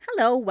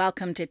Hello,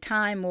 welcome to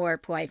Time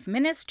Warp Wife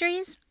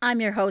Ministries.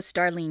 I'm your host,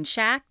 Darlene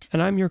Schacht.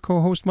 And I'm your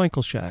co-host,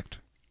 Michael Schacht.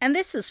 And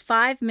this is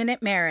 5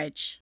 Minute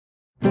Marriage.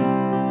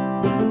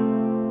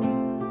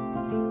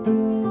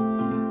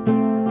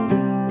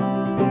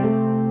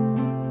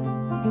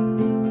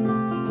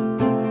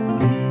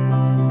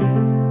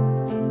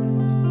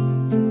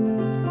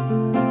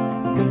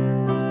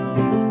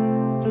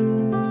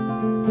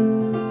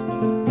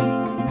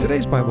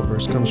 Today's Bible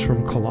verse comes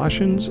from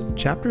Colossians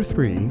chapter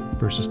 3,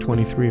 verses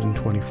 23 and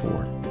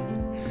 24.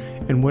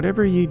 And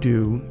whatever ye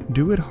do,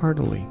 do it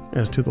heartily,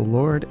 as to the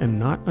Lord and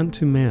not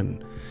unto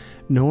men,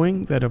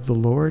 knowing that of the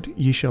Lord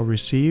ye shall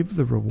receive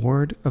the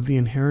reward of the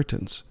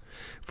inheritance,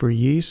 for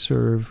ye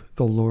serve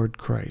the Lord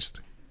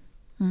Christ.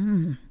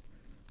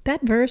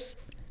 That verse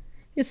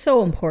is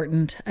so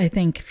important, I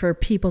think, for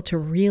people to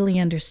really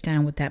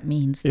understand what that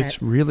means.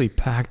 It's really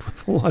packed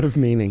with a lot of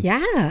meaning.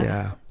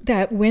 Yeah.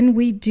 That when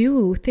we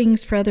do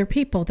things for other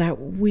people, that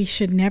we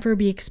should never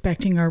be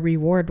expecting our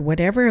reward,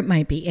 whatever it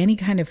might be, any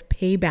kind of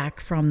payback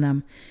from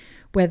them,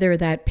 whether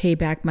that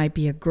payback might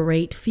be a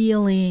great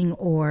feeling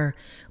or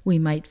we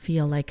might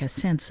feel like a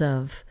sense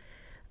of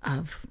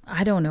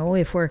I don't know,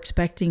 if we're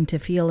expecting to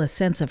feel a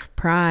sense of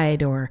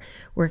pride or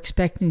we're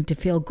expecting to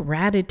feel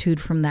gratitude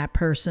from that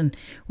person,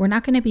 we're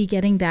not going to be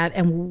getting that,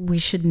 and we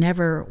should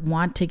never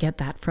want to get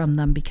that from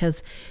them,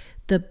 because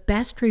the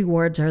best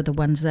rewards are the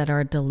ones that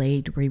are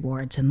delayed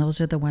rewards, and those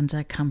are the ones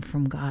that come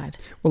from God.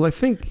 Well, I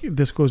think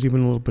this goes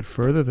even a little bit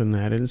further than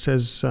that. And it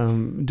says,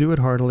 do it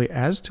heartily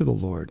as to the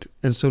Lord.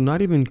 And so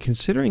not even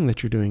considering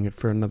that you're doing it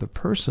for another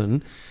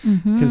person,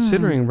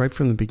 considering right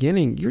from the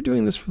beginning, you're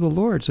doing this for the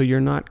Lord. So you're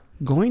not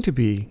going to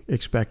be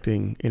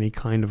expecting any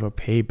kind of a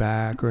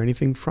payback or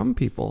anything from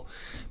people,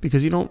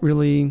 because you don't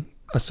really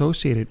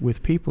associate it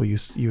with people.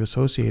 You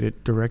associate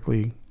it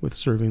directly with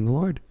serving the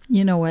Lord.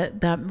 You know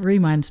what that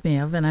reminds me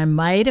of, and I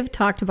might have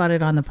talked about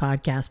it on the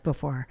podcast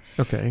before.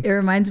 Okay. It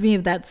reminds me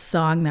of that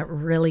song that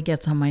really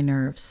gets on my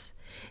nerves.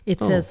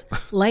 It says,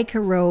 like a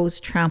rose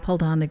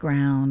trampled on the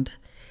ground.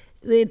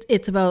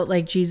 It's about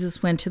like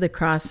Jesus went to the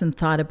cross and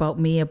thought about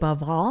me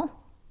above all.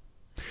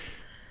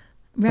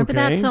 Remember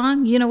that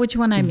song? You know which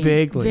one I mean?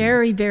 Vaguely.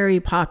 Very, very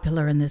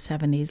popular in the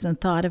 70s.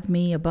 And thought of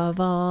me above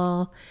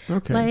all,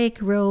 like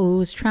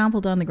rose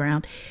trampled on the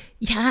ground.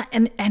 Yeah,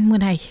 and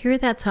when I hear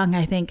that song,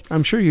 I think,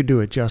 I'm sure you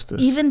do it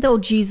justice. Even though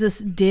Jesus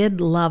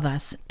did love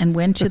us and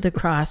went to the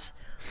cross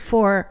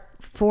for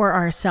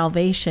our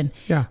salvation,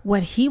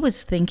 what he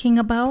was thinking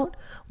about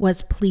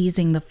was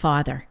pleasing the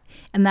Father.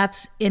 And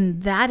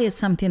that is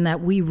something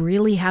that we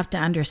really have to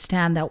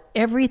understand, that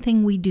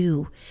everything we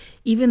do,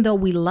 even though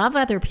we love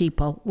other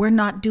people, we're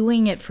not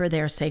doing it for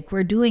their sake.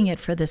 We're doing it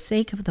for the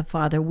sake of the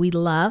Father we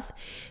love,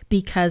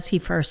 because he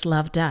first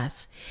loved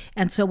us.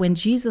 And so when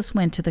Jesus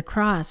went to the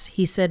cross,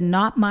 he said,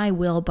 not my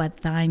will,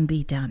 but thine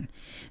be done.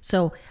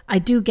 So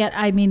I'm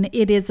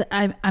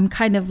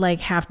kind of like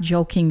half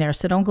joking there.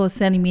 So don't go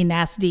sending me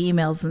nasty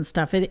emails and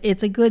stuff.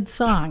 It's a good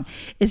song.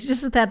 It's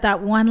just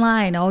that one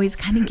line always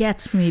kind of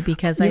gets me,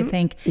 because I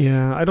think,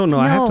 I don't know.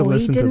 I have to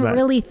listen to that. He didn't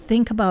really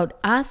think about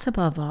us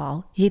above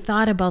all. He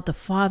thought about the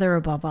Father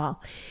above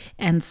all.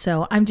 And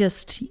so I'm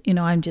just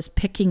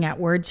picking at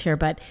words here,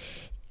 but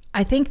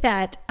I think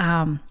that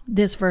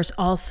this verse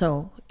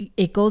also,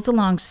 it goes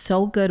along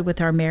so good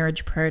with our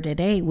marriage prayer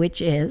today,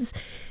 which is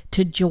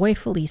to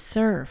joyfully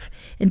serve.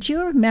 And do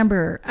you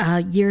remember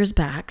years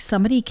back,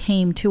 somebody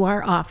came to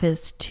our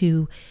office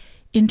to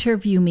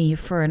interview me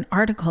for an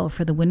article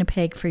for the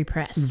Winnipeg Free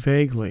Press?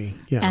 Vaguely,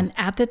 yeah. And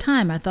at the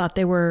time, I thought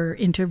they were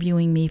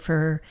interviewing me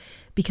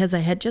because I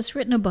had just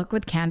written a book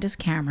with Candace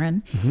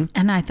Cameron,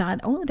 and I thought,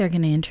 they're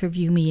going to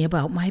interview me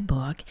about my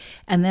book.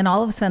 And then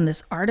all of a sudden,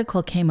 this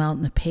article came out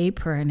in the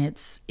paper, and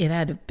it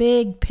had a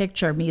big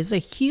picture of me. It's a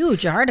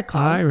huge article.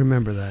 I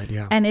remember that,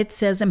 yeah. And it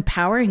says,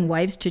 empowering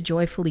wives to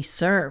joyfully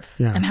serve.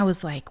 Yeah. And I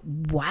was like,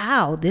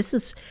 wow, this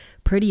is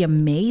pretty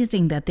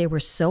amazing that they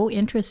were so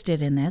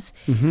interested in this.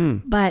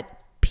 But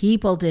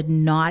people did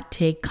not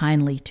take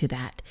kindly to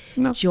that.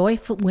 No.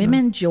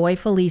 Women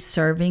joyfully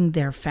serving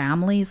their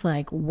families,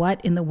 like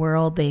what in the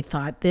world? They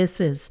thought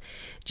this is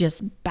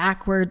just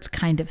backwards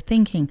kind of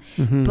thinking.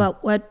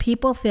 But what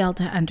people fail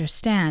to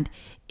understand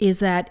is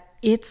that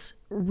it's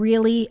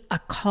really a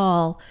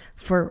call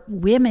for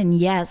women,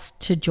 yes,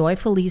 to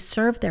joyfully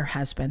serve their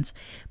husbands.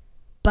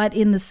 But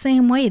in the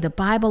same way, the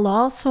Bible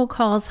also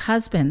calls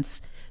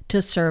husbands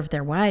to serve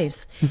their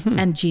wives.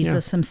 And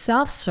Jesus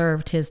himself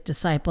served his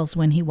disciples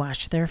when he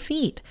washed their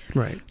feet.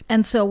 Right.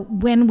 And so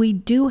when we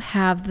do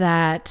have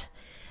that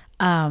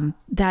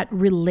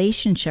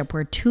relationship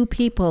where two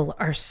people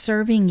are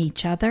serving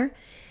each other,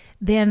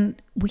 then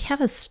we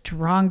have a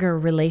stronger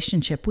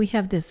relationship. We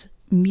have this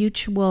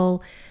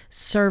mutual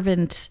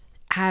servant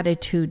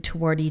attitude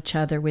toward each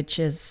other, which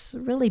is a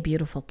really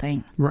beautiful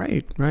thing.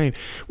 Right.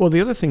 Well,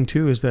 the other thing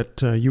too is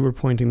that you were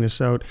pointing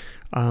this out,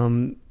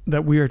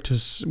 that we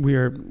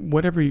are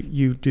whatever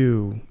you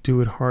do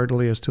it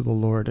heartily as to the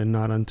Lord and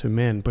not unto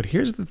men. But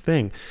here's the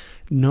thing,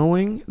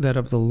 knowing that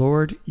of the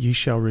Lord ye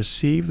shall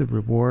receive the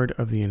reward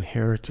of the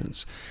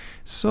inheritance.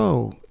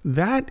 So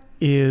that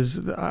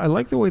is, I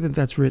like the way that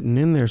that's written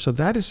in there. So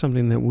that is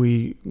something that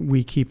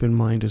we keep in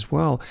mind as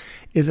well,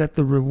 is that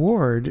the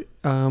reward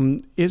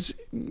is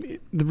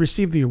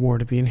receive the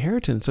reward of the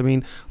inheritance. I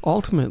mean,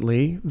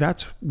 ultimately,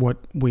 that's what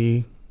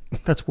we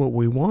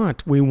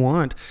want. We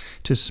want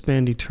to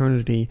spend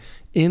eternity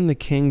in the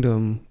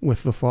kingdom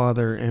with the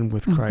Father and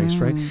with Christ,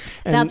 right?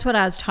 And that's what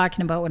I was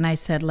talking about when I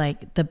said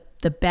like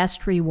the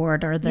best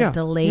reward are the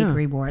delayed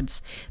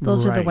rewards.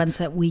 Those are the ones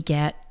that we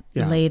get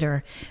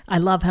later. I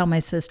love how my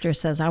sister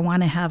says, I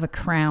want to have a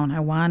crown. I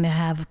want to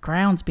have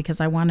crowns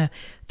because I want to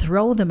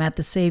throw them at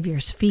the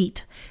Savior's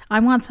feet. I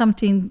want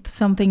something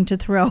to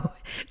throw,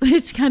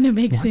 which kind of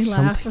makes me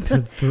laugh.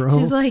 To throw?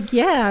 She's like,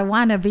 yeah, I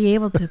want to be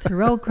able to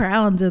throw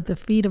crowns at the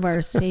feet of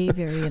our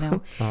Savior, you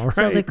know. All right.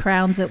 So the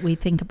crowns that we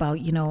think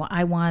about, you know,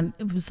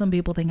 some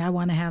people think I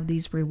want to have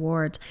these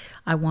rewards.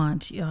 I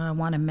want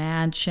a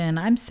mansion.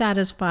 I'm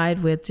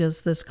satisfied with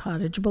just this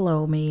cottage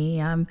below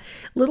me. I'm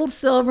a little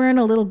silver and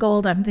a little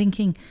gold. I'm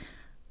thinking,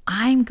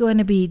 I'm going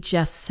to be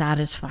just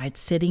satisfied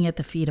sitting at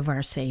the feet of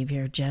our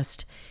Savior,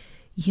 just,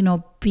 you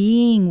know,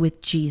 being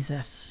with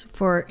Jesus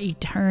for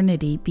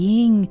eternity,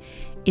 being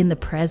in the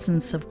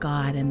presence of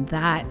God. And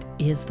that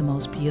is the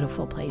most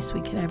beautiful place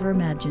we could ever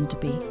imagine to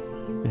be.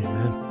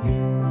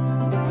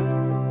 Amen.